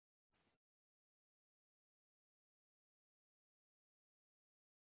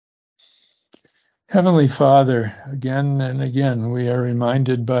Heavenly Father, again and again we are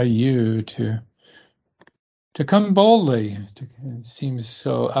reminded by you to come boldly. It seems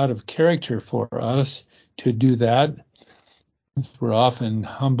so out of character for us to do that. We're often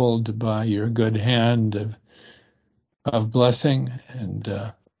humbled by your good hand of blessing,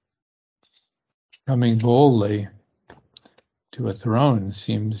 and coming boldly to a throne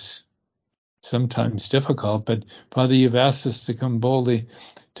seems sometimes difficult. But Father, you've asked us to come boldly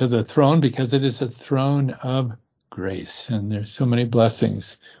to the throne because it is a throne of grace, and there's so many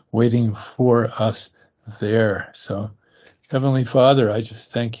blessings waiting for us there. So, Heavenly Father, I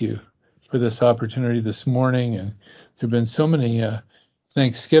just thank you for this opportunity this morning, and there have been so many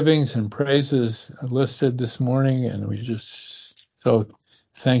thanksgivings and praises listed this morning, and we just so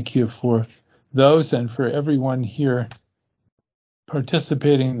thank you for those and for everyone here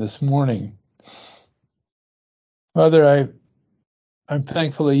participating this morning. Father, I'm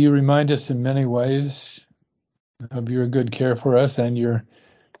thankful that you remind us in many ways of your good care for us and your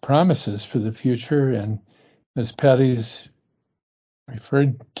promises for the future. And as Patty's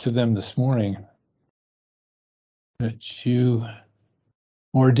referred to them this morning, that you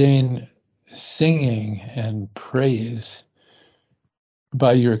ordain singing and praise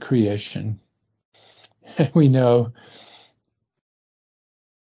by your creation. We know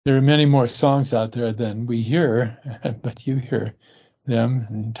there are many more songs out there than we hear, but you hear them,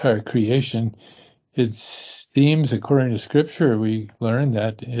 the entire creation. Its themes, according to Scripture, we learn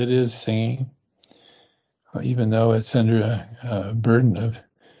that it is singing, even though it's under a burden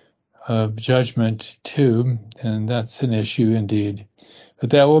of judgment too, and that's an issue indeed.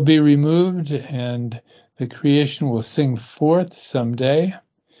 But that will be removed, and the creation will sing forth someday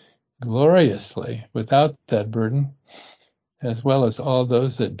gloriously without that burden, as well as all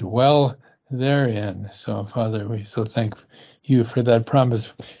those that dwell therein. So, Father, we so thank you for that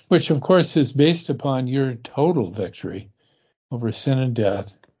promise, which of course is based upon your total victory over sin and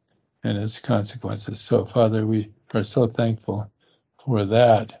death and its consequences. So, Father, we are so thankful for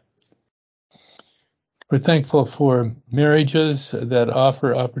that. We're thankful for marriages that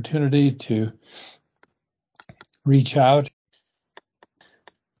offer opportunity to reach out.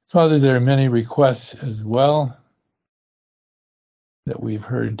 Father, there are many requests as well that we've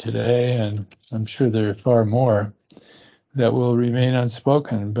heard today, and I'm sure there are far more that will remain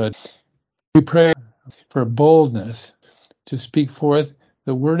unspoken, but we pray for boldness to speak forth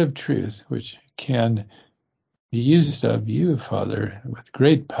the word of truth, which can be used of you, Father, with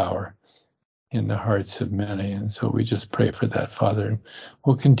great power in the hearts of many. And so we just pray for that, Father.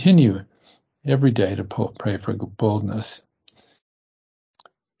 We'll continue every day to pray for boldness,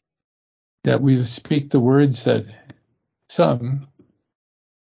 that we speak the words that some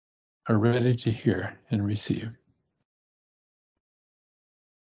are ready to hear and receive.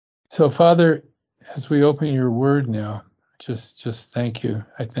 So, Father, as we open your word now, just thank you.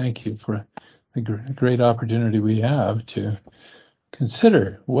 I thank you for the great opportunity we have to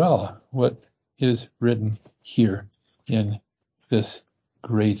consider well what is written here in this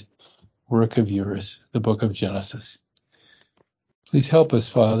great work of yours, the book of Genesis. Please help us,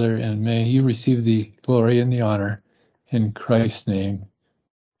 Father, and may you receive the glory and the honor in Christ's name.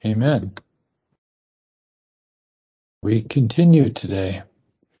 Amen. We continue today.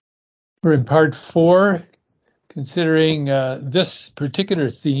 We're in part 4, considering this particular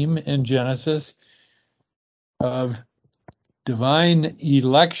theme in Genesis of divine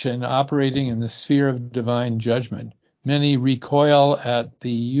election operating in the sphere of divine judgment. Many recoil at the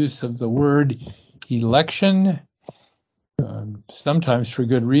use of the word election, sometimes for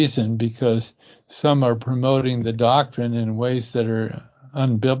good reason, because some are promoting the doctrine in ways that are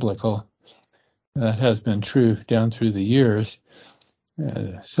unbiblical. That has been true down through the years,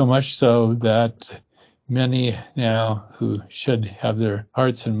 so much so that many now who should have their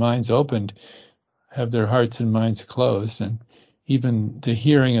hearts and minds opened have their hearts and minds closed, and even the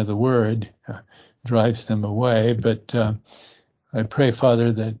hearing of the word drives them away. But I pray,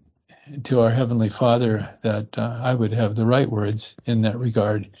 Father, that to our Heavenly Father, that I would have the right words in that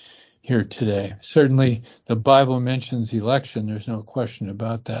regard here today. Certainly, the Bible mentions election. There's no question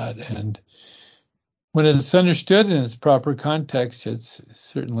about that. And when it's understood in its proper context, it's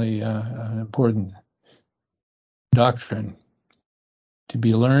certainly an important doctrine to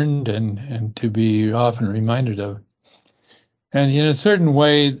be learned and to be often reminded of. And in a certain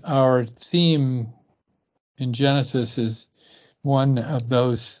way, our theme in Genesis is one of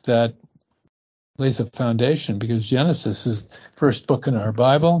those that lays a foundation, because Genesis is the first book in our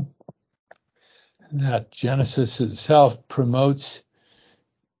Bible. That Genesis itself promotes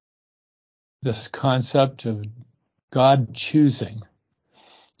this concept of God choosing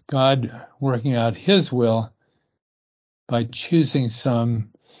God working out his will by choosing some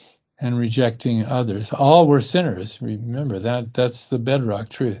and rejecting others. All were sinners. Remember that. That's the bedrock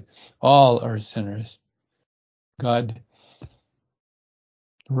truth. All are sinners. God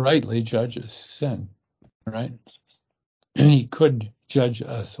rightly judges sin, right? And he could judge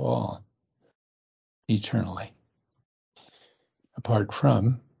us all eternally, apart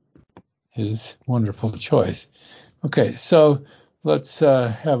from his wonderful choice. Okay, so let's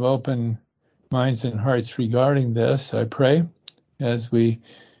have open minds and hearts regarding this, I pray, as we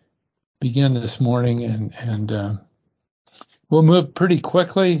begin this morning, and we'll move pretty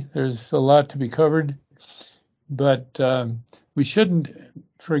quickly. There's a lot to be covered, but we shouldn't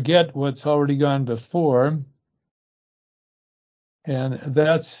forget what's already gone before, and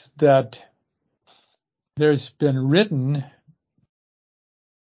that's that there's been written,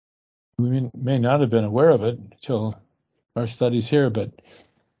 we may not have been aware of it until our studies here, but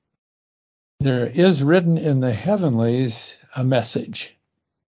there is written in the heavenlies a message.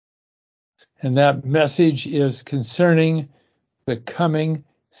 And that message is concerning the coming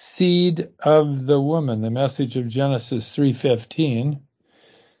seed of the woman, the message of Genesis 3:15,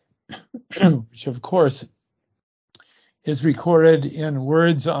 which of course is recorded in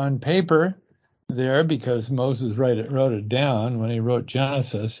words on paper there because Moses wrote it down when he wrote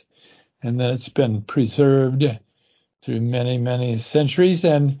Genesis, and then it's been preserved through many, many centuries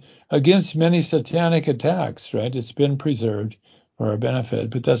and against many satanic attacks, right? It's been preserved for our benefit,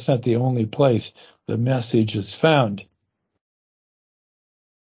 but that's not the only place the message is found.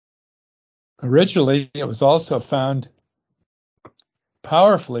 Originally, it was also found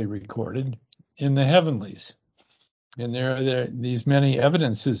powerfully recorded in the heavenlies. And there are these many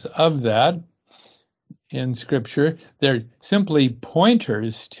evidences of that in Scripture. They're simply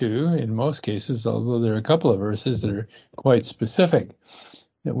pointers to, in most cases, although there are a couple of verses that are quite specific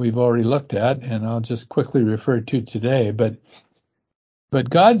that we've already looked at, and I'll just quickly refer to today. But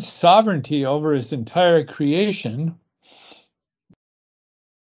God's sovereignty over his entire creation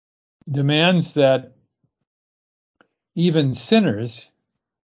demands that even sinners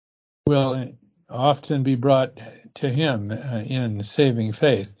will often be brought to him in saving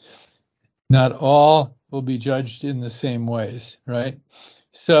faith. Not all will be judged in the same ways, right?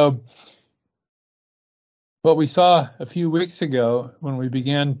 So what we saw a few weeks ago when we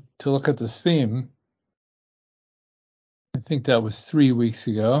began to look at this theme, I think that was 3 weeks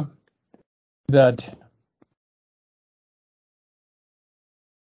ago, that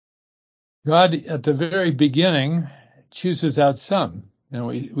God at the very beginning chooses out some. And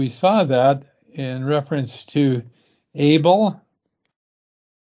we saw that in reference to Abel,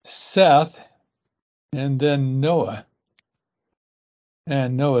 Seth, and then Noah,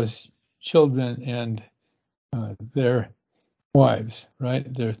 and Noah's children and their wives,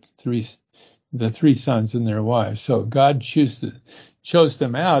 right? The three sons and their wives. So God chose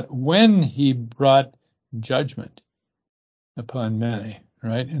them out when he brought judgment upon many,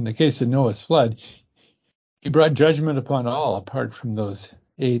 right? In the case of Noah's flood, he brought judgment upon all apart from those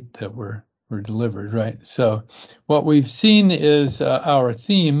 8 that were delivered, right? So what we've seen is our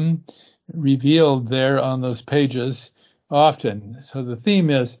theme revealed there on those pages often. So the theme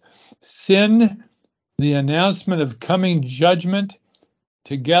is sin, the announcement of coming judgment,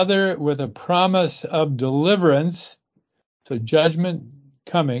 together with a promise of deliverance. So judgment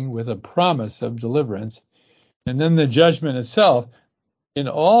coming with a promise of deliverance. And then the judgment itself. In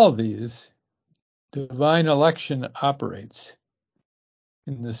all these, divine election operates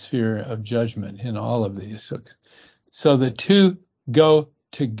in the sphere of judgment in all of these. So the two go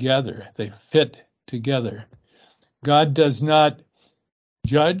together. They fit together. God does not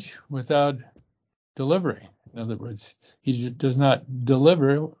judge without delivering. In other words, he does not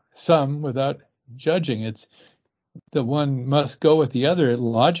deliver some without judging. It's the one must go with the other.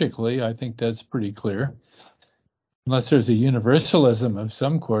 Logically, I think that's pretty clear. Unless there's a universalism of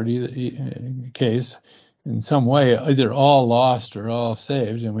some case, in some way, either all lost or all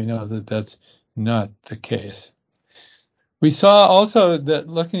saved, and we know that that's not the case. We saw also that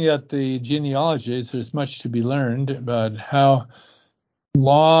looking at the genealogies, there's much to be learned about how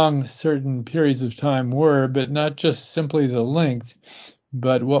long certain periods of time were, but not just simply the length,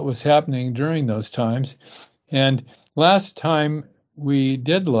 but what was happening during those times. And last time we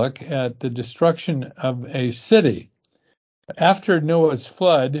did look at the destruction of a city. After Noah's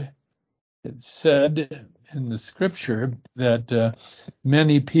flood, it said in the scripture that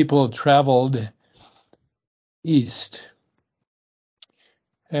many people traveled east,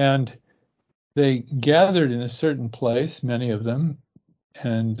 and they gathered in a certain place, many of them,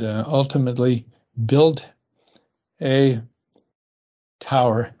 and ultimately built a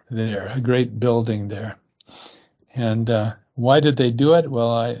tower there, a great building there. And why did they do it?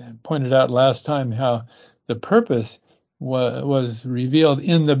 Well, I pointed out last time how the purpose was revealed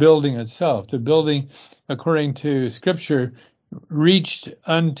in the building itself. The building, according to Scripture, reached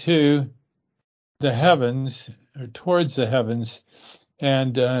unto the heavens, or towards the heavens.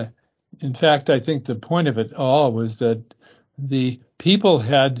 And in fact, I think the point of it all was that the people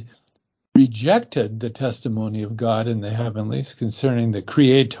had rejected the testimony of God in the heavenlies concerning the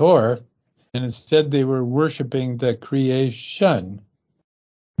Creator, and instead they were worshiping the creation.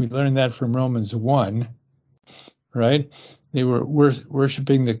 We learned that from Romans 1, right? They were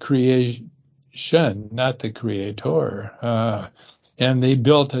worshiping the creation, not the Creator. And they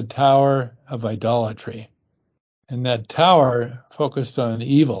built a tower of idolatry. And that tower focused on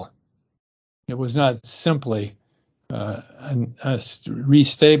evil. It was not simply a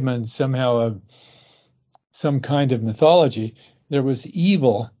restatement somehow of some kind of mythology. There was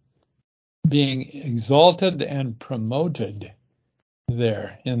evil being exalted and promoted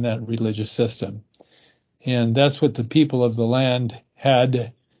there in that religious system. And that's what the people of the land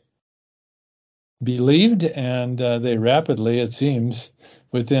had believed, and they rapidly, it seems,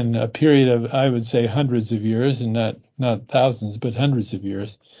 within a period of, I would say, hundreds of years, and not thousands, but hundreds of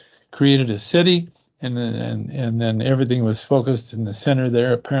years, created a city, and then everything was focused in the center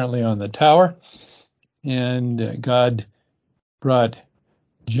there, apparently on the tower, and God brought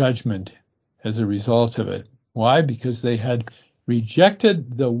judgment as a result of it. Why? Because they had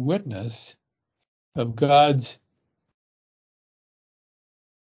rejected the witness of God's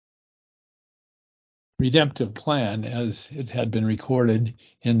redemptive plan as it had been recorded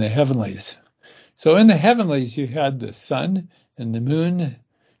in the heavenlies. So in the heavenlies, you had the sun and the moon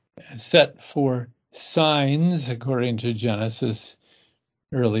set for signs, according to Genesis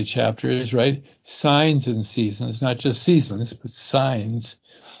early chapters, right? Signs and seasons, not just seasons, but signs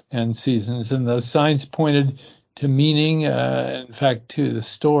and seasons. And those signs pointed to meaning, in fact, to the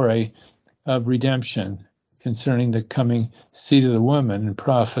story of redemption concerning the coming seed of the woman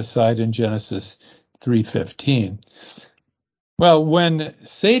prophesied in Genesis 3:15. Well, when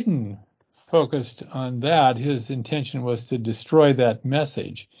Satan focused on that, his intention was to destroy that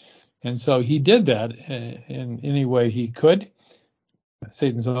message. And so he did that in any way he could.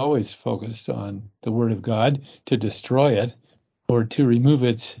 Satan's always focused on the Word of God to destroy it or to remove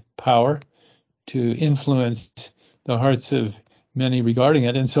its power, to influence the hearts of many regarding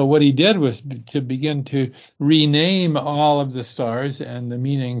it. And so what he did was to begin to rename all of the stars and the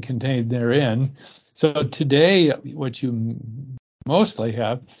meaning contained therein. So today, what you mostly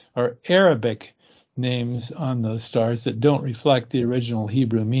have are Arabic names on those stars that don't reflect the original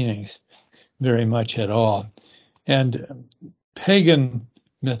Hebrew meanings very much at all. And pagan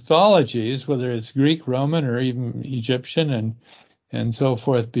mythologies, whether it's Greek, Roman, or even Egyptian and so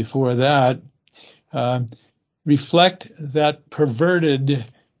forth before that, reflect that perverted,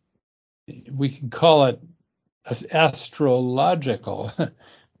 we can call it astrological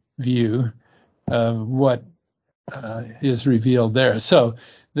view of what is revealed there. So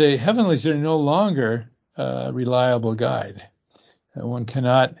the heavenlies are no longer a reliable guide. One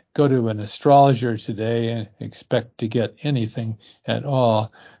cannot go to an astrologer today and expect to get anything at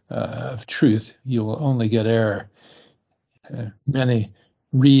all of truth. You will only get error. Many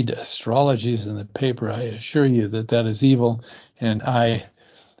read astrologies in the paper. I assure you that is evil, and I,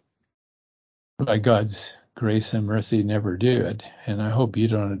 by God's grace and mercy, never do it, and I hope you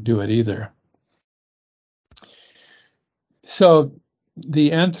don't do it either. So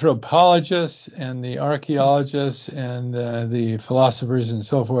the anthropologists and the archaeologists and the philosophers and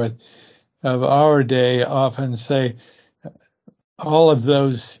so forth of our day often say all of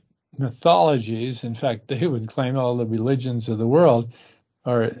those mythologies, in fact, they would claim all the religions of the world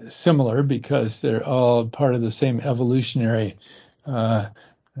are similar because they're all part of the same evolutionary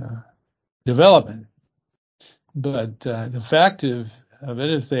development. But the fact of it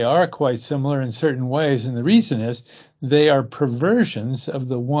is they are quite similar in certain ways, and the reason is they are perversions of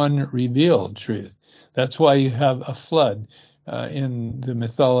the one revealed truth. That's why you have a flood in the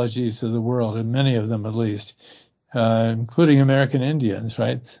mythologies of the world, and many of them at least, including American Indians,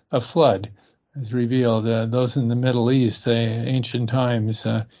 right? A flood is revealed. Those in the Middle East, ancient times,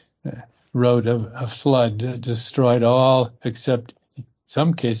 wrote of a flood, destroyed all except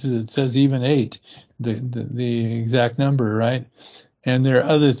some cases it says even 8, the exact number, right? And there are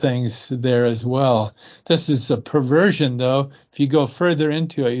other things there as well. This is a perversion, though. If you go further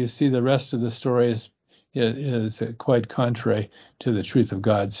into it, you see the rest of the story is quite contrary to the truth of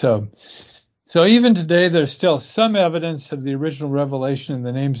God. So even today, there's still some evidence of the original revelation in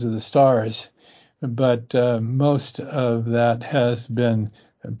the names of the stars, but most of that has been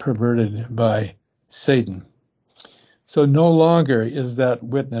perverted by Satan. So no longer is that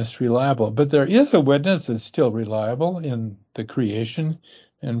witness reliable. But there is a witness that's still reliable in the creation,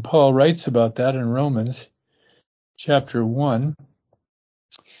 and Paul writes about that in Romans chapter 1.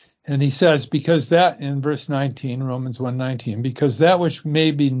 And he says, because that, in verse 19, Romans 1:19, because that which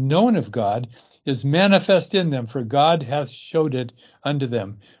may be known of God is manifest in them, for God hath showed it unto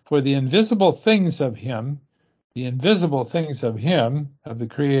them. For the invisible things of him, of the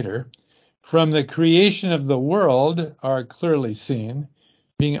Creator, from the creation of the world are clearly seen,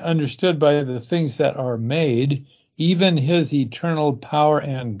 being understood by the things that are made, even his eternal power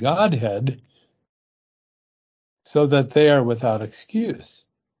and Godhead, so that they are without excuse.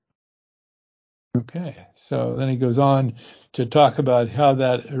 Okay, so then he goes on to talk about how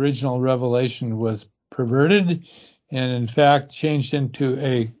that original revelation was perverted and in fact changed into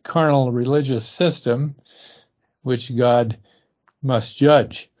a carnal religious system, which God must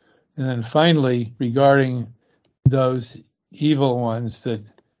judge. And then finally, regarding those evil ones that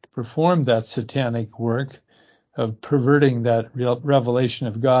performed that satanic work of perverting that revelation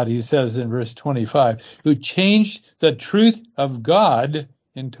of God, he says in verse 25, who changed the truth of God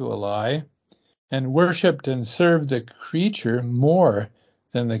into a lie and worshipped and served the creature more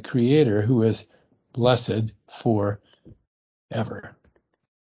than the Creator, who is blessed forever.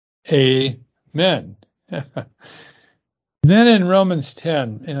 Amen. Then in Romans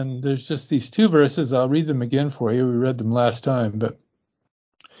 10, and there's just these two verses, I'll read them again for you. We read them last time, but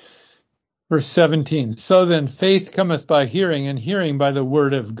verse 17, so then faith cometh by hearing, and hearing by the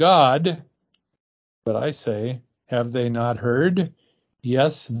word of God. But I say, have they not heard?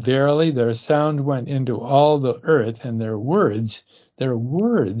 Yes, verily, their sound went into all the earth, and their words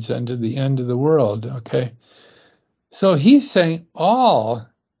unto the end of the world. Okay. So he's saying all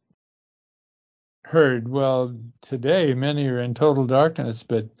heard. Well, today many are in total darkness,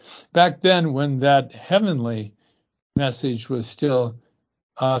 but back then when that heavenly message was still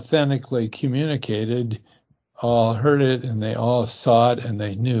authentically communicated, all heard it and they all saw it and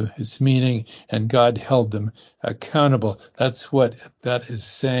they knew its meaning, and God held them accountable. That's what that is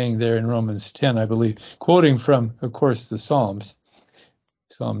saying there in Romans 10, I believe, quoting from, of course, the Psalms,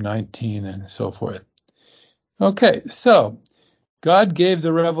 Psalm 19 and so forth. Okay, so God gave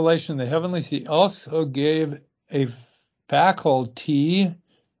the revelation of the heavenlies. He also gave a faculty,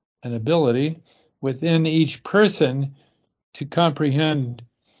 an ability within each person to comprehend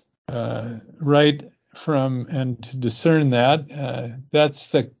right from and to discern that. That's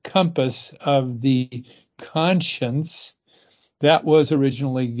the compass of the conscience that was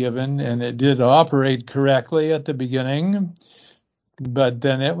originally given, and it did operate correctly at the beginning, but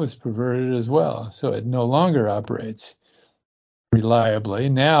then it was perverted as well. So it no longer operates reliably.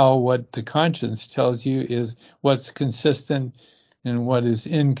 Now what the conscience tells you is what's consistent and what is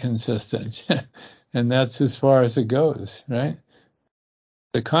inconsistent. And that's as far as it goes, right?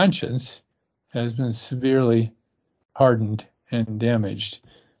 The conscience has been severely hardened and damaged.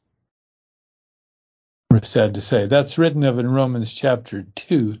 We're sad to say. That's written of in Romans chapter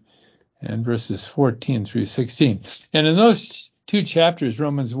 2 and verses 14 through 16. And in those two chapters,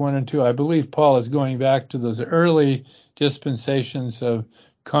 Romans 1 and 2, I believe Paul is going back to those early dispensations of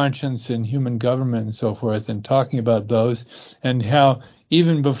conscience and human government and so forth, and talking about those and how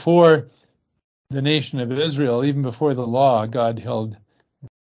even before the nation of Israel, even before the law, God held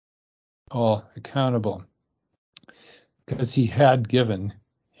all accountable because he had given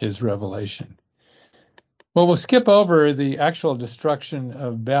his revelation. Well, we'll skip over the actual destruction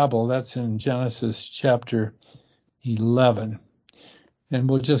of Babel. That's in Genesis chapter 11. And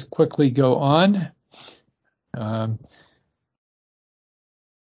we'll just quickly go on. And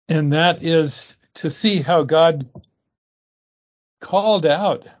that is to see how God called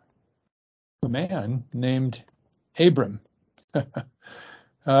out a man named Abram.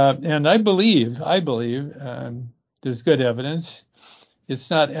 And I believe there's good evidence. It's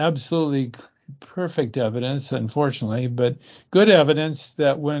not absolutely perfect evidence, unfortunately, but good evidence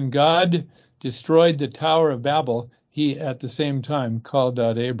that when God destroyed the Tower of Babel, he at the same time called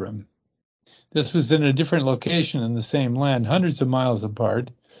out Abram. This was in a different location in the same land, hundreds of miles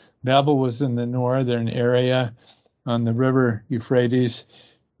apart. Babel was in the northern area on the river Euphrates,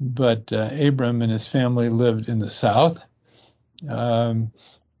 but Abram and his family lived in the south,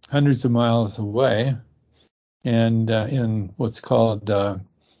 hundreds of miles away, and in what's called the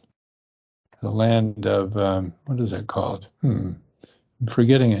land of, what is it called? I'm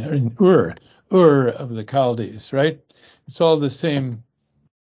forgetting it. In Ur of the Chaldees, right? It's all the same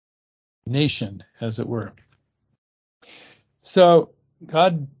nation, as it were. So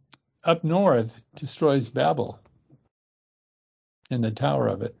God up north destroys Babel. in the tower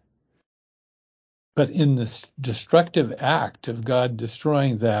of it. But in the destructive act of God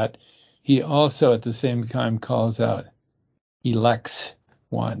destroying that, he also at the same time calls out, elects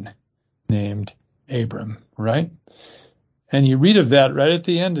one named Abram, right? And you read of that right at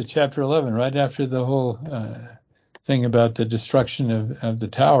the end of chapter 11, right after the whole thing about the destruction of the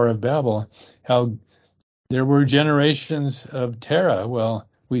Tower of Babel, how there were generations of Terah. Well,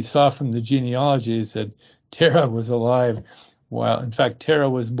 we saw from the genealogies that Terah was alive while, in fact, Terah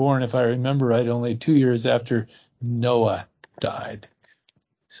was born, if I remember right, only 2 years after Noah died.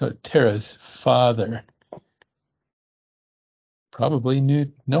 So Terah's father probably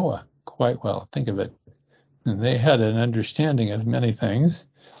knew Noah quite well. Think of it. And they had an understanding of many things,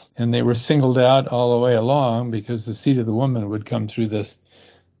 and they were singled out all the way along because the seed of the woman would come through this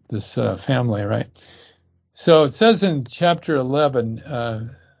family, right? So it says in chapter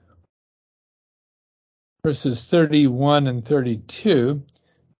 11, verses 31 and 32,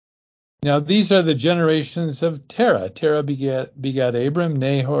 now these are the generations of Terah. Terah begat Abram,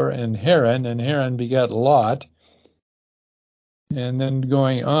 Nahor, and Haran begat Lot. And then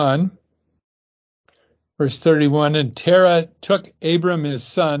going on, verse 31, and Terah took Abram his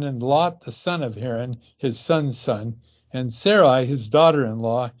son, and Lot the son of Haran, his son's son, and Sarai his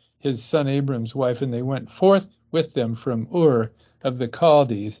daughter-in-law, his son Abram's wife, and they went forth with them from Ur of the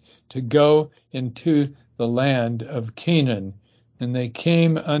Chaldees to go into the land of Canaan. And they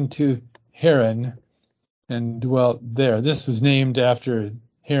came unto Haran and dwelt there. This was named after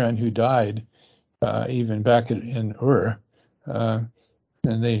Haran, who died even back in Ur. And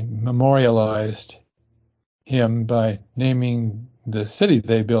they memorialized him by naming the city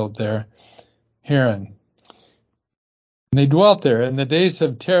they built there Haran. And they dwelt there, and the days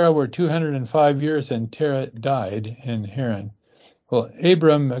of Terah were 205 years, and Terah died in Haran. Well,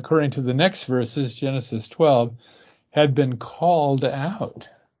 Abram, according to the next verses, Genesis 12, had been called out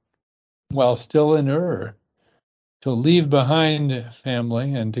while still in Ur to leave behind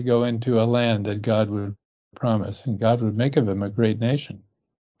family and to go into a land that God would promise, and God would make of him a great nation,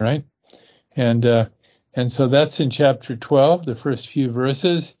 right? And so that's in chapter 12, the first few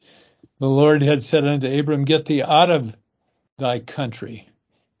verses. The Lord had said unto Abram, get thee out of thy country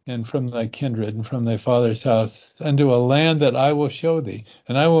and from thy kindred and from thy father's house unto a land that I will show thee.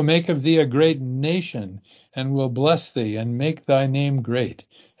 And I will make of thee a great nation and will bless thee and make thy name great,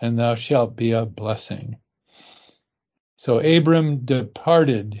 and thou shalt be a blessing. So Abram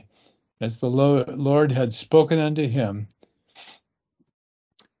departed as the Lord had spoken unto him.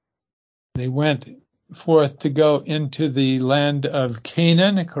 They went forth to go into the land of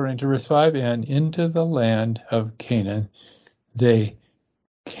Canaan, according to verse 5, and into the land of Canaan they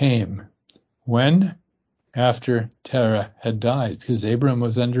came. When? After Terah had died, because Abram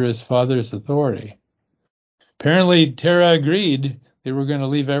was under his father's authority. Apparently, Terah agreed they were going to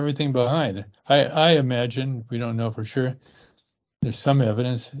leave everything behind. I imagine, we don't know for sure, there's some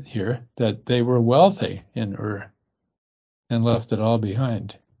evidence here that they were wealthy in Ur and left it all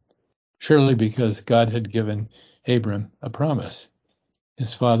behind. Surely because God had given Abram a promise.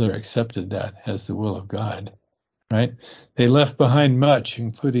 His father accepted that as the will of God, right? They left behind much,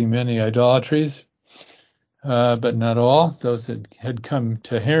 including many idolatries, but not all. Those that had come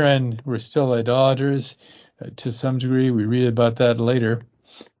to Haran were still idolaters to some degree. We read about that later.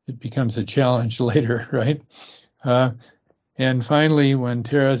 It becomes a challenge later, right? And finally, when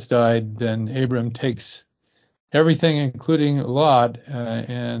Terah died, then Abram takes everything, including Lot,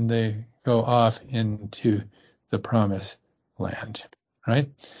 and they go off into the promised land, right?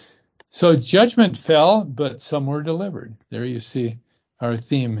 So judgment fell, but some were delivered. There you see our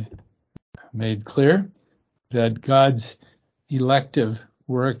theme made clear, that God's elective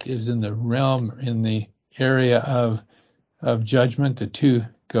work is in the realm, in the area of judgment. The two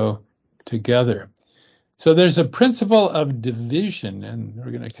go together. So there's a principle of division, and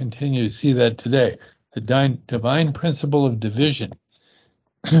we're going to continue to see that today. The divine principle of division,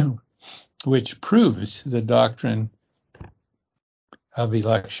 which proves the doctrine of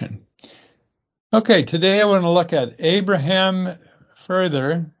election. Okay, today I want to look at Abraham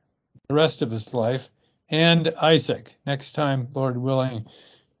further, the rest of his life, and Isaac. Next time, Lord willing,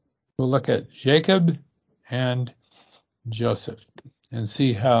 we'll look at Jacob and Joseph and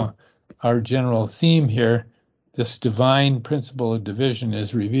see how our general theme here, this divine principle of division,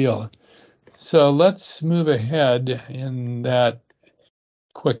 is revealed. So let's move ahead in that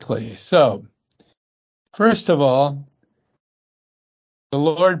quickly. So, first of all, the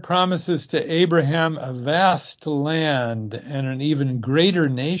Lord promises to Abraham a vast land and an even greater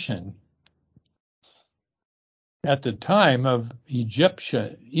nation. At the time of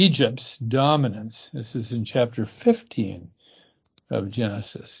Egypt's dominance, this is in chapter 15 of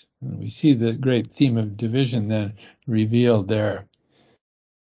Genesis. And we see the great theme of division then revealed there.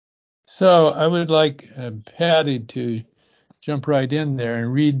 So I would like Patty to jump right in there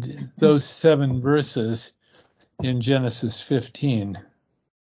and read those 7 verses in Genesis 15.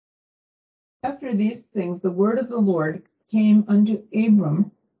 After these things, the word of the Lord came unto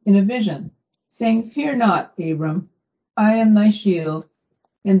Abram in a vision, saying, Fear not, Abram, I am thy shield,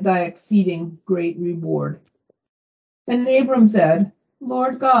 and thy exceeding great reward. And Abram said,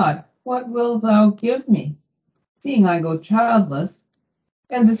 Lord God, what wilt thou give me, seeing I go childless,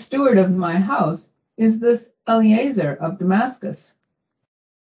 and the steward of my house is this Eliezer of Damascus?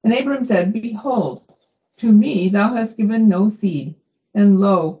 And Abram said, Behold, to me thou hast given no seed, and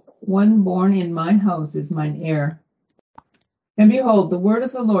lo, one born in my house is mine heir. And behold, the word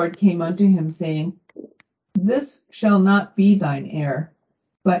of the Lord came unto him, saying, This shall not be thine heir,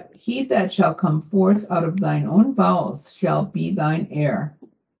 but he that shall come forth out of thine own bowels shall be thine heir.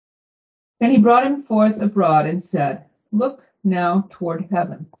 And he brought him forth abroad, and said, Look now toward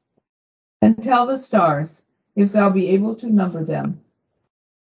heaven, and tell the stars, if thou be able to number them.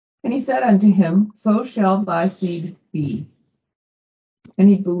 And he said unto him, So shall thy seed be. And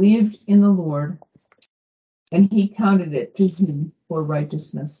he believed in the Lord, and he counted it to him for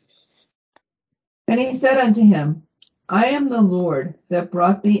righteousness. And he said unto him, I am the Lord that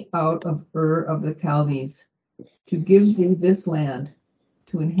brought thee out of Ur of the Chaldees, to give thee this land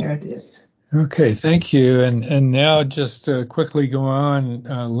to inherit it. Okay, thank you. And now just quickly go on,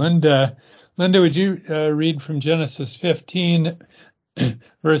 Linda. Linda, would you read from Genesis 15,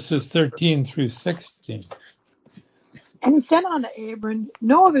 verses 13 through 16? And he said unto Abram,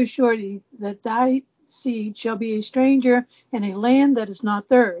 Know of a surety that thy seed shall be a stranger in a land that is not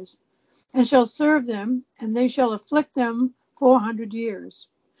theirs, and shall serve them, and they shall afflict them 400 years.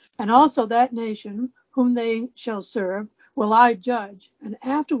 And also that nation whom they shall serve will I judge, and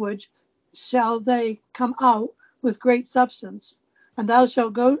afterwards shall they come out with great substance. And thou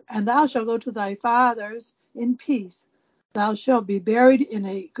shalt go to thy fathers in peace. Thou shalt be buried in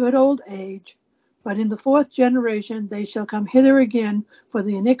a good old age. But in the 4th generation they shall come hither again, for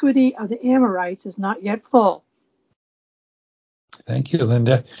the iniquity of the Amorites is not yet full. Thank you,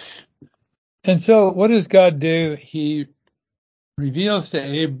 Linda. And so what does God do? He reveals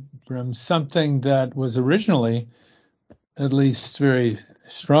to Abram something that was originally, at least very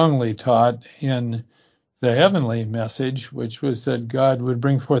strongly taught in the heavenly message, which was that God would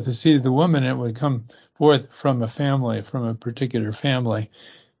bring forth the seed of the woman, and it would come forth from a family, from a particular family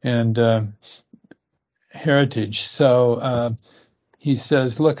and heritage. So he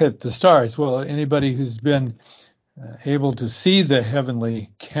says, look at the stars. Well, anybody who's been able to see the heavenly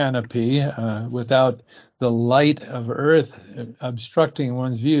canopy without the light of earth obstructing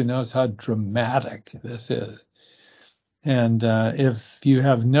one's view knows how dramatic this is. And if you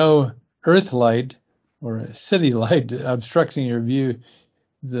have no earth light or a city light obstructing your view,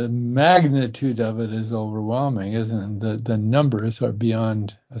 the magnitude of it is overwhelming, isn't it? The numbers are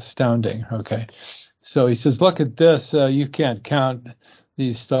beyond astounding. Okay. So he says, look at this. You can't count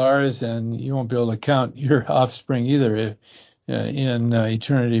these stars, and you won't be able to count your offspring either in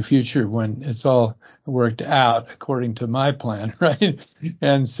eternity future when it's all worked out according to my plan, right?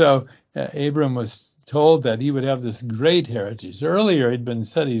 And so Abram was told that he would have this great heritage. Earlier, he'd been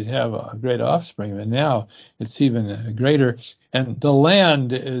said he'd have a great offspring, but now it's even greater. And the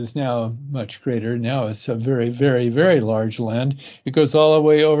land is now much greater. Now it's a very, very, very large land. It goes all the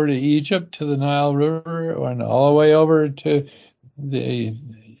way over to Egypt, to the Nile River, and all the way over to the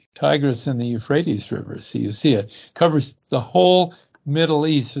Tigris and the Euphrates River. So you see it covers the whole Middle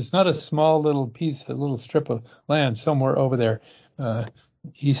East. It's not a small little piece, a little strip of land somewhere over there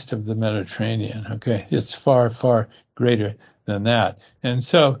east of the Mediterranean. Okay, it's far, far greater than that. And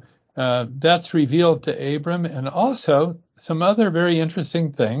so that's revealed to Abram, and also some other very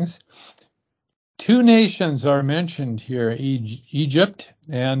interesting things. 2 nations are mentioned here, Egypt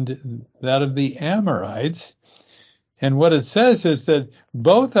and that of the Amorites. And what it says is that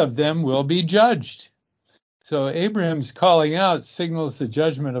both of them will be judged. So Abraham's calling out signals the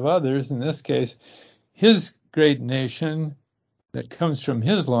judgment of others. In this case, his great nation that comes from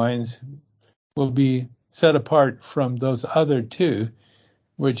his loins will be set apart from those other 2,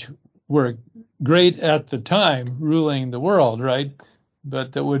 which were great at the time, ruling the world, right?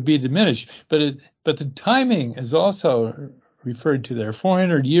 But that would be diminished. But the timing is also referred to there,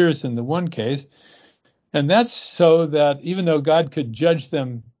 400 years in the one case. And that's so that even though God could judge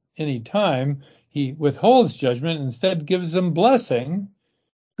them any time, he withholds judgment and instead gives them blessing,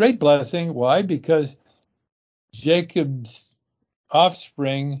 great blessing. Why? Because Jacob's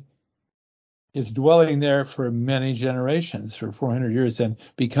offspring is dwelling there for many generations, for 400 years, and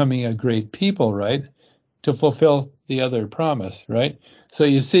becoming a great people, right? To fulfill the other promise, right? So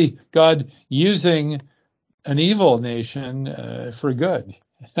you see God using an evil nation for good,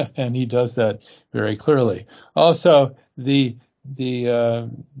 and he does that very clearly. Also, the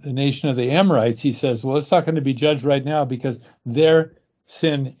nation of the Amorites, he says, well, it's not going to be judged right now because their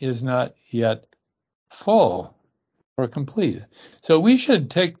sin is not yet full or complete. So we should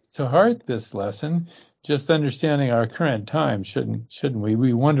take to heart this lesson, just understanding our current time, shouldn't we?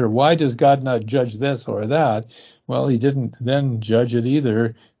 We wonder, why does God not judge this or that? Well, he didn't then judge it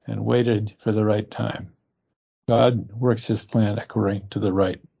either and waited for the right time. God works his plan according to the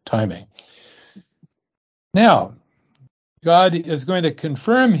right timing. Now, God is going to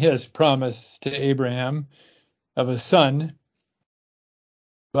confirm his promise to Abraham of a son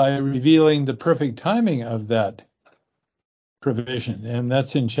by revealing the perfect timing of that provision. And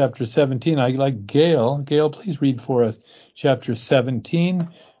that's in chapter 17. I'd like Gail. Gail, please read for us chapter 17,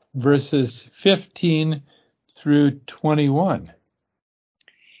 verses 15 through 21.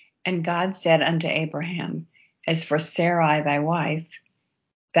 And God said unto Abraham, as for Sarai thy wife,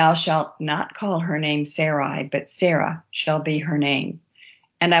 thou shalt not call her name Sarai, but Sarah shall be her name.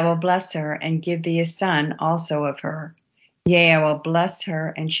 And I will bless her and give thee a son also of her. Yea, I will bless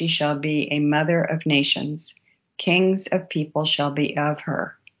her, and she shall be a mother of nations. Kings of people shall be of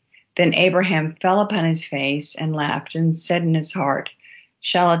her. Then Abraham fell upon his face and laughed and said in his heart,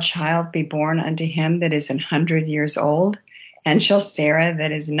 shall a child be born unto him that is 100 years old? And shall Sarah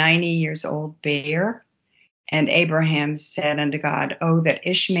that is 90 years old bear? And Abraham said unto God, oh, that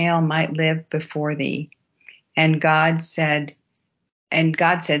Ishmael might live before thee. And God said,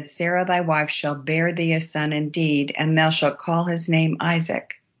 Sarah thy wife shall bear thee a son indeed, and thou shalt call his name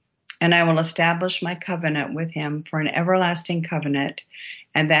Isaac. And I will establish my covenant with him for an everlasting covenant,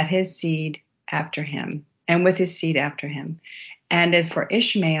 and that his seed after him, and with his seed after him. And as for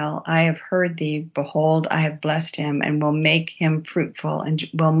Ishmael, I have heard thee. Behold, I have blessed him, and will make him fruitful, and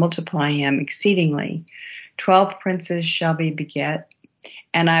will multiply him exceedingly. 12 princes shall be beget,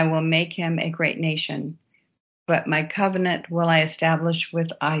 and I will make him a great nation. But my covenant will I establish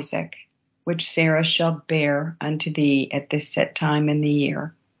with Isaac, which Sarah shall bear unto thee at this set time in the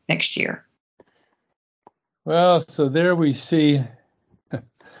year, next year. Well, so there we see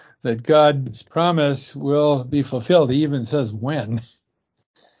that God's promise will be fulfilled. He even says when.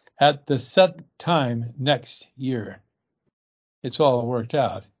 At the set time next year. It's all worked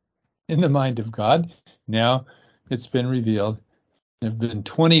out in the mind of God. Now it's been revealed. There have been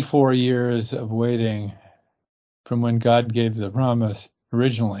 24 years of waiting from when God gave the promise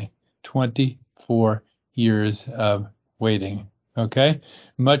originally. 24 years of waiting. Okay?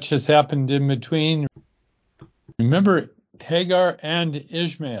 Much has happened in between. Remember Hagar and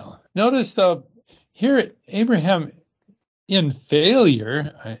Ishmael. Notice though, here Abraham, in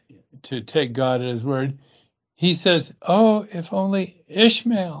failure to take God at his word, he says, oh, if only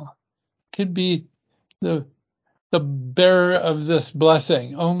Ishmael could be the bearer of this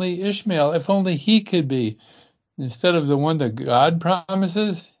blessing. Only Ishmael, if only he could be, instead of the one that God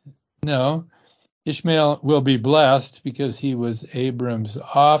promises. No, Ishmael will be blessed because he was Abram's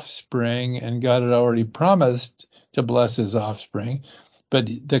offspring, and God had already promised to bless his offspring, but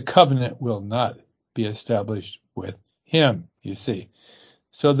the covenant will not be established with him, you see.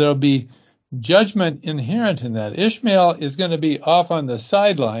 So there'll be judgment inherent in that. Ishmael is going to be off on the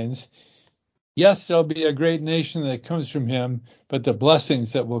sidelines. Yes, there'll be a great nation that comes from him, but the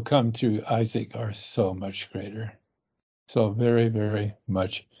blessings that will come through Isaac are so much greater. So very, very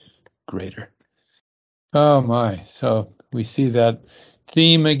much greater. Oh my. So we see that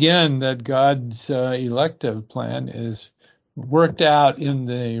theme again, that God's elective plan is worked out in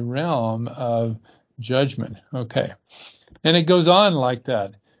the realm of judgment. Okay. And it goes on like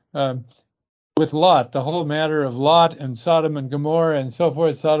that. With Lot, the whole matter of Lot and Sodom and Gomorrah and so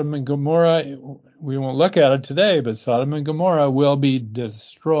forth. Sodom and Gomorrah, we won't look at it today, but Sodom and Gomorrah will be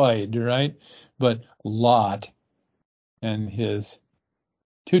destroyed, right? But Lot and his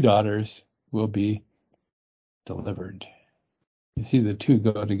 2 daughters will be delivered. You see the two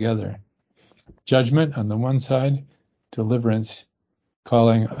go together. Judgment on the one side, deliverance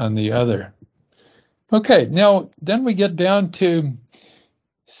calling on the other. Okay, now then we get down to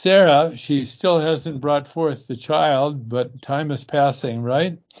Sarah. She still hasn't brought forth the child, but time is passing,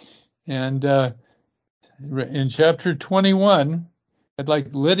 right? And in chapter 21, I'd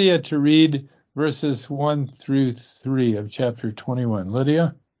like Lydia to read verses 1 through 3 of chapter 21.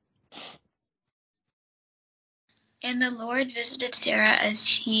 Lydia? And the Lord visited Sarah as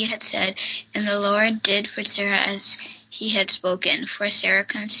he had said, and the Lord did for Sarah as he had spoken, for Sarah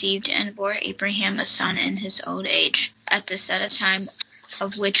conceived and bore Abraham a son in his old age, at the set time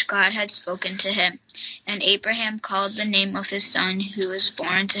of which God had spoken to him. And Abraham called the name of his son who was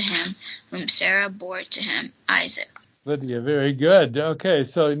born to him, whom Sarah bore to him, Isaac. Lydia, very good. Okay,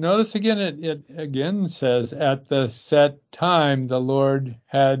 so notice again, it again says, at the set time the Lord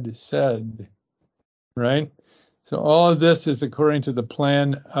had said, right? So all of this is according to the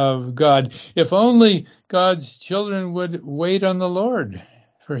plan of God. If only God's children would wait on the Lord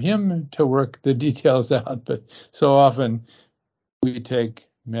for him to work the details out, but so often we take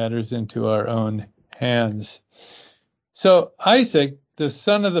matters into our own hands. So Isaac, the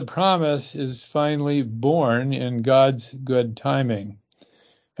son of the promise, is finally born in God's good timing.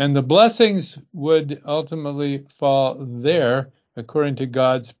 And the blessings would ultimately fall there according to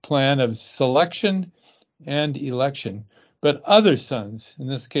God's plan of selection and election. But other sons, in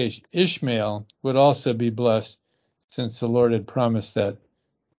this case Ishmael, would also be blessed, since the Lord had promised that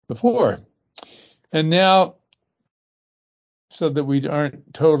before. And now, so that we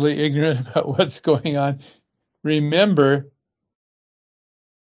aren't totally ignorant about what's going on, remember,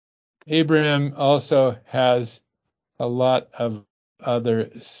 Abraham also has a lot of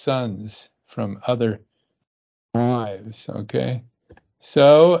other sons from other wives, okay?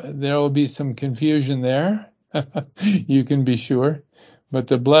 So there will be some confusion there, you can be sure, but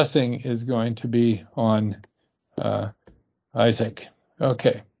the blessing is going to be on Isaac.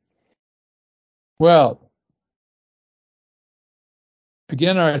 Okay. Well,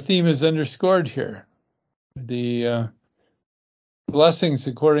 again, our theme is underscored here. The blessings,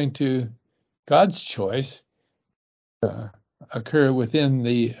 according to God's choice, occur within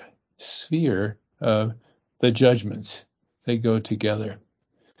the sphere of the judgments. They go together.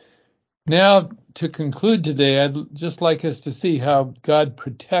 Now, to conclude today, I'd just like us to see how God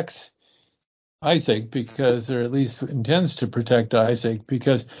protects Isaac, because, or at least intends to protect Isaac,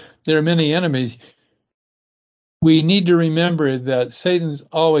 because there are many enemies. We need to remember that Satan's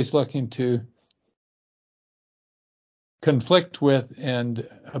always looking to conflict with and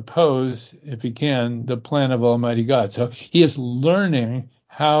oppose, if he can, the plan of Almighty God. So he is learning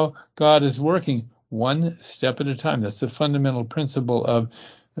how God is working one step at a time. That's the fundamental principle of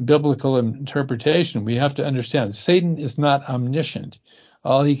biblical interpretation. We have to understand Satan is not omniscient.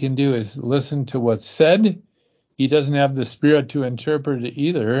 All he can do is listen to what's said. He doesn't have the spirit to interpret it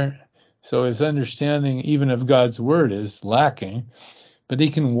either, so his understanding even of God's word is lacking. But he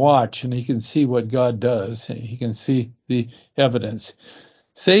can watch and he can see what God does. He can see the evidence.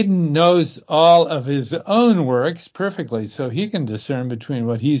 Satan knows all of his own works perfectly, so he can discern between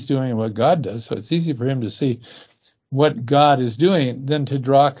what he's doing and what God does. So it's easy for him to see what God is doing. Then to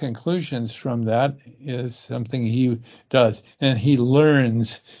draw conclusions from that is something he does, and he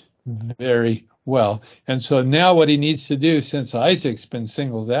learns very well. And so now what he needs to do, since Isaac's been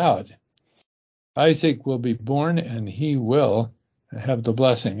singled out, Isaac will be born and he will have the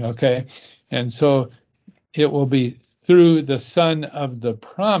blessing, okay? And so it will be through the son of the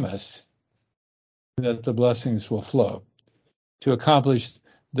promise that the blessings will flow to accomplish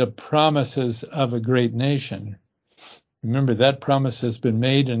the promises of a great nation. Remember, that promise has been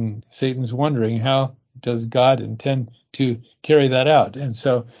made, and Satan's wondering, how does God intend to carry that out? And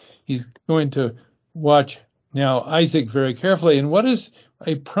so he's going to watch now Isaac very carefully. And what is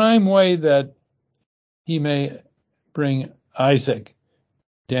a prime way that he may bring Isaac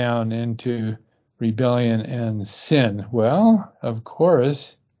down into rebellion and sin? Well, of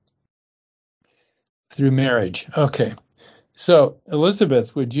course, through marriage. Okay. So,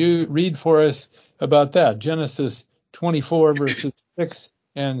 Elizabeth, would you read for us about that? Genesis 24, verses 6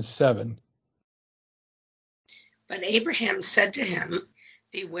 and 7. But Abraham said to him,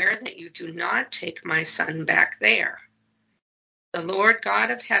 "Beware that you do not take my son back there. The Lord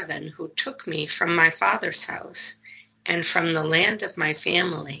God of heaven, who took me from my father's house and from the land of my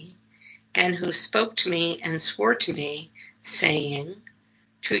family, and who spoke to me and swore to me, saying,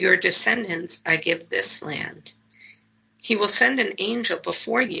 'To your descendants I give this land,' he will send an angel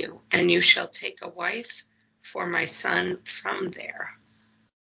before you, and you shall take a wife for my son from there."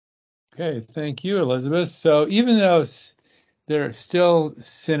 Okay, thank you, Elizabeth. So even though they're still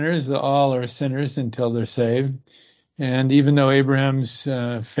sinners, all are sinners until they're saved, and even though Abraham's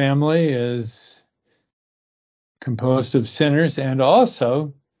family is composed of sinners, and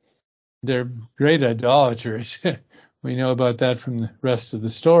also they're great idolaters. We know about that from the rest of the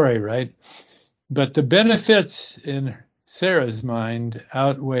story, right? But the benefits in Sarah's mind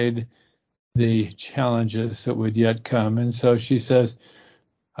outweighed the challenges that would yet come. And so she says,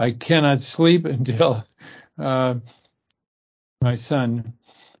 I cannot sleep until my son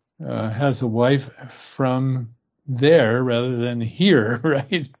has a wife from there rather than here,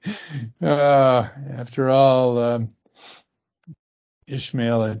 right? After all,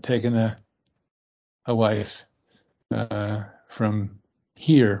 Ishmael had taken a wife from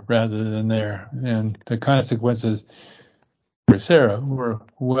here rather than there, and the consequences for Sarah were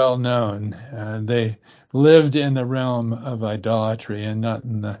well known. They lived in the realm of idolatry and not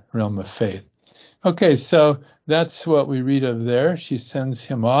in the realm of faith. Okay, so that's what we read of there. She sends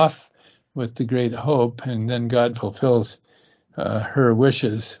him off with the great hope, and then God fulfills her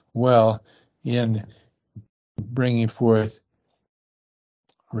wishes well in bringing forth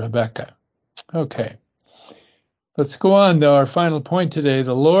Rebekah. Okay. Let's go on, though. Our final point today,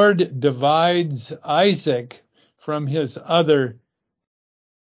 the Lord divides Isaac from his other,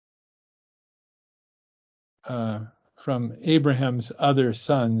 from Abraham's other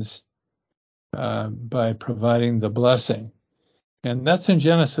sons by providing the blessing. And that's in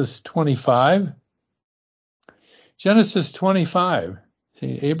Genesis 25. Genesis 25.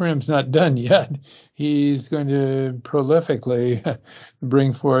 See, Abraham's not done yet. He's going to prolifically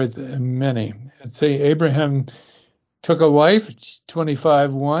bring forth many. Let's say Abraham took a wife,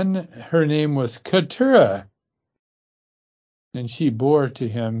 25:1. Her name was Keturah, and she bore to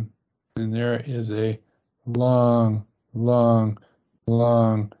him. And there is a long, long,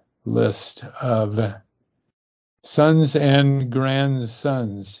 long list of sons and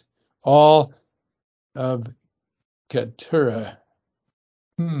grandsons, all of Keturah.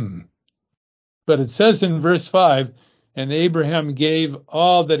 But it says in verse 5, and Abraham gave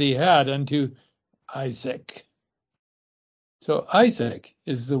all that he had unto Isaac. So Isaac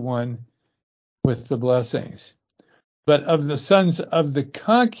is the one with the blessings. But of the sons of the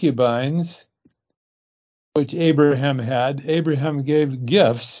concubines, which Abraham had, Abraham gave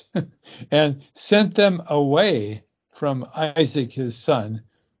gifts and sent them away from Isaac his son,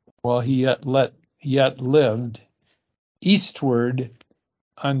 while he yet lived, eastward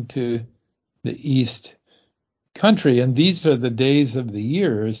unto the east country. And these are the days of the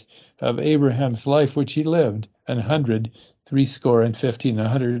years of Abraham's life, which he lived,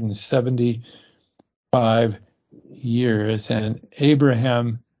 175 years. And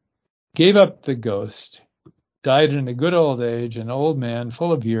Abraham gave up the ghost, died in a good old age, an old man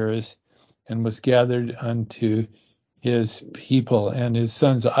full of years, and was gathered unto his people. And his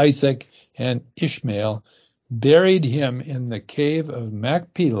sons Isaac and Ishmael buried him in the cave of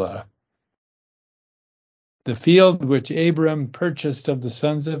Machpelah, the field which Abram purchased of the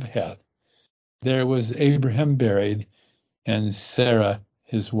sons of Heth. There was Abraham buried, and Sarah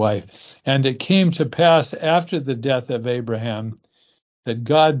his wife. And it came to pass after the death of Abraham that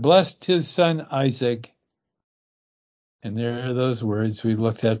God blessed his son Isaac. And there are those words we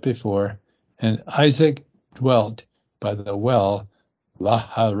looked at before. And Isaac dwelt by the well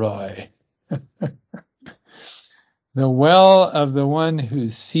Laharoi. The well of the one who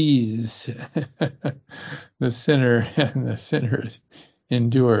sees the sinner, and the sinner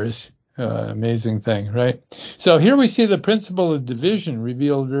endures. Amazing thing, right? So here we see the principle of division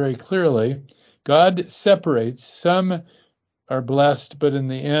revealed very clearly. God separates. Some are blessed, but in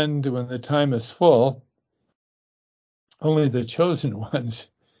the end, when the time is full, only the chosen ones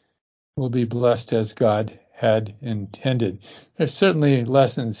will be blessed as God had intended. There's certainly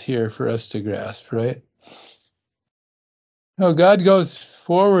lessons here for us to grasp, right? Now, God goes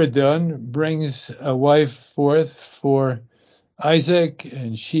forward then, brings a wife forth for Isaac,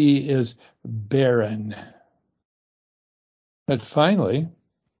 and she is barren. But finally,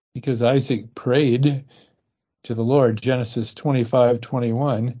 because Isaac prayed to the Lord, Genesis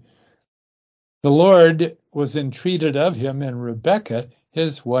 25:21, the Lord was entreated of him, and Rebekah,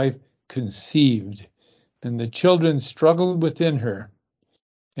 his wife, conceived, and the children struggled within her.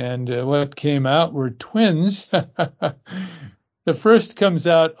 And what came out were twins. The first comes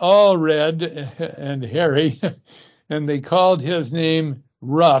out all red and hairy, and they called his name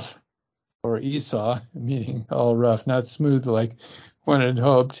Rough, or Esau, meaning all rough, not smooth like one had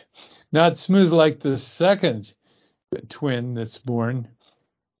hoped, not smooth like the second twin that's born,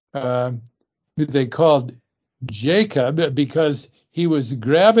 who they called Jacob, because he was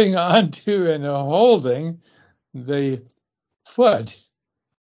grabbing onto and holding the foot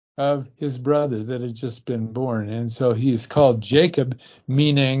of his brother that had just been born. And so he's called Jacob,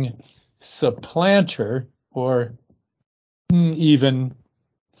 meaning supplanter, or even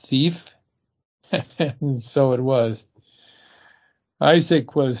thief. And so it was.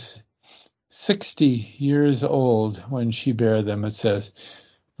 Isaac was 60 years old when she bare them, it says.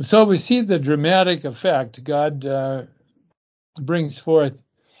 So we see the dramatic effect. God brings forth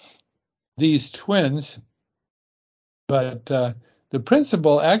these twins, but the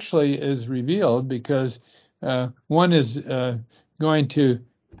principle actually is revealed because One is going to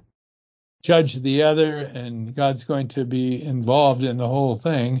judge the other, and God's going to be involved in the whole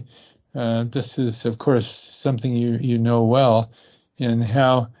thing. This is, of course, something you know well, in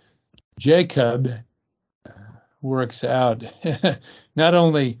how Jacob works out not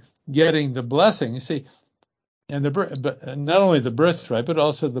only getting the blessing, see, and but not only the birthright, but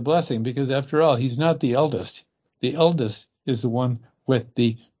also the blessing, because after all, he's not the eldest. The eldest is the one with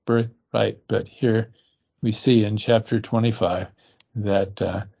the birthright. But here we see in chapter 25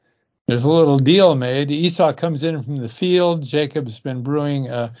 that there's a little deal made. Esau comes in from the field. Jacob's been brewing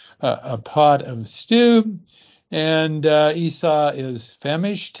a pot of stew, and Esau is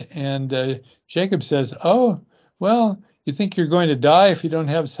famished. And Jacob says, "Oh, well, you think you're going to die if you don't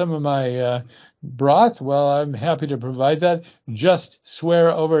have some of my broth? Well, I'm happy to provide that. Just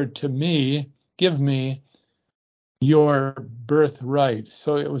swear over to me, give me your birthright."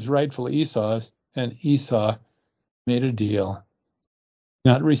 So it was rightfully Esau's, and Esau made a deal,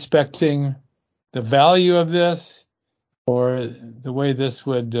 not respecting the value of this, or the way this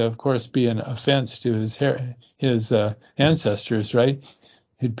would, of course, be an offense to his ancestors, right?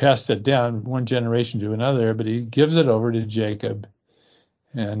 He'd passed it down one generation to another, but he gives it over to Jacob.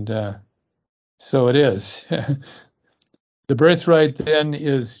 And so it is. The birthright then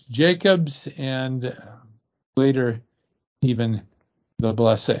is Jacob's, and later even the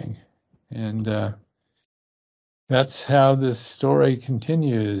blessing. And that's how this story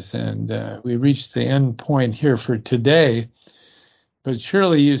continues. And we reach the end point here for today. But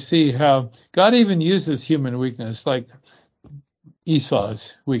surely you see how God even uses human weakness, like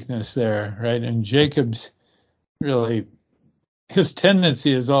Esau's weakness there, right? And Jacob's, really, his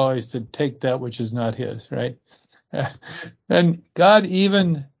tendency is always to take that which is not his, right? And God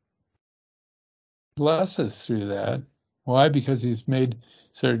even blesses through that. Why? Because he's made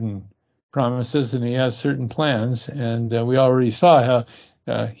certain promises and he has certain plans. And we already saw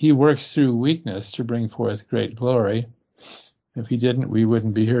how he works through weakness to bring forth great glory. If he didn't, we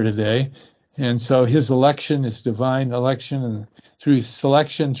wouldn't be here today. And so his election is divine election, and through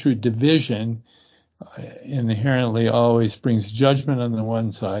selection, through division, inherently always brings judgment on the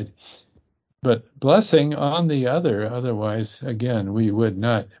one side, but blessing on the other. Otherwise, again, we would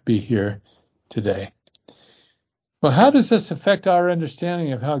not be here today. Well, how does this affect our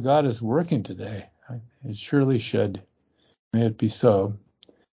understanding of how God is working today? It surely should. May it be so.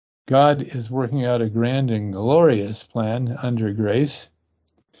 God is working out a grand and glorious plan under grace.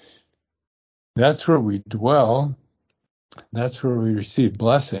 That's where we dwell. That's where we receive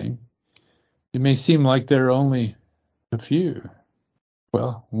blessing. It may seem like there are only a few.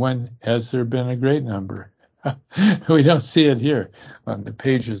 Well, when has there been a great number? We don't see it here on the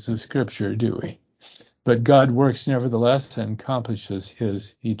pages of Scripture, do we? But God works nevertheless and accomplishes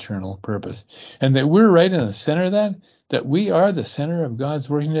his eternal purpose. And that we're right in the center of that we are the center of God's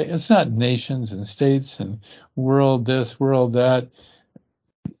working today. It's not nations and states and world this, world that.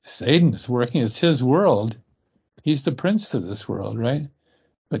 Satan is working. It's his world. He's the prince of this world, right?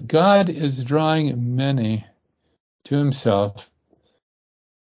 But God is drawing many to himself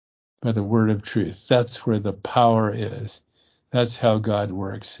by the word of truth. That's where the power is. That's how God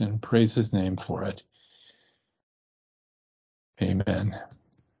works, and praise his name for it. Amen.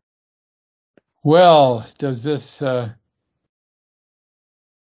 Well, does this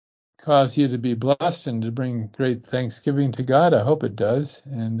cause you to be blessed and to bring great thanksgiving to God? I hope it does.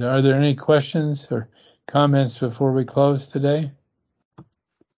 And are there any questions or comments before we close today?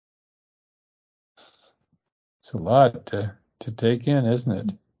 It's a lot to take in,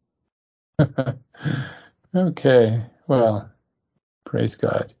 isn't it? Okay, well, praise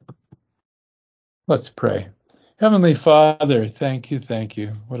God. Let's pray. Heavenly Father, thank you.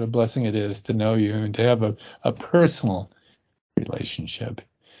 What a blessing it is to know you and to have a personal relationship.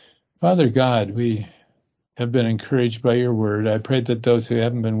 Father God, we have been encouraged by your word. I pray that those who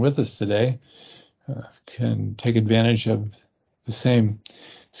haven't been with us today can take advantage of the same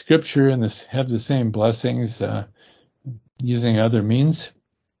scripture and have the same blessings using other means.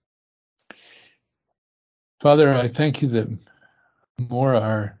 Father, I thank you that more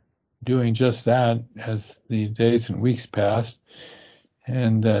are doing just that as the days and weeks pass,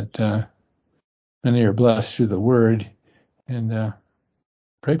 and that many are blessed through the word. And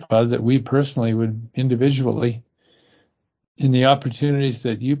pray, Father, that we personally would individually, in the opportunities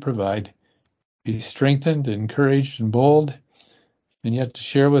that you provide, be strengthened, encouraged, and bold, and yet to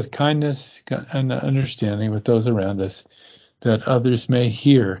share with kindness and understanding with those around us, that others may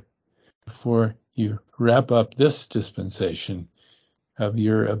hear before you wrap up this dispensation of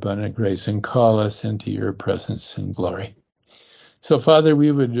your abundant grace and call us into your presence and glory. So, Father,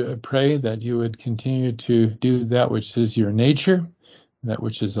 we would pray that you would continue to do that which is your nature, that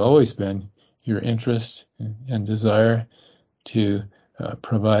which has always been your interest and desire to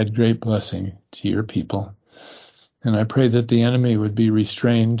provide great blessing to your people. And I pray that the enemy would be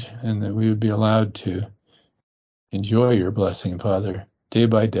restrained and that we would be allowed to enjoy your blessing, Father, day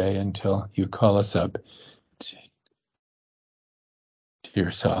by day until you call us up to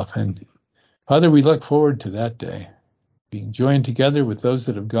yourself. And Father, we look forward to that day, being joined together with those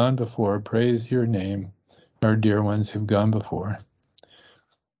that have gone before. Praise your name, our dear ones who've gone before.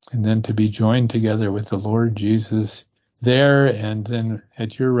 And then to be joined together with the Lord Jesus there and then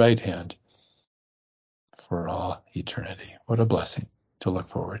at your right hand for all eternity. What a blessing to look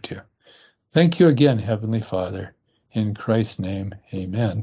forward to. Thank you again, Heavenly Father. In Christ's name, amen.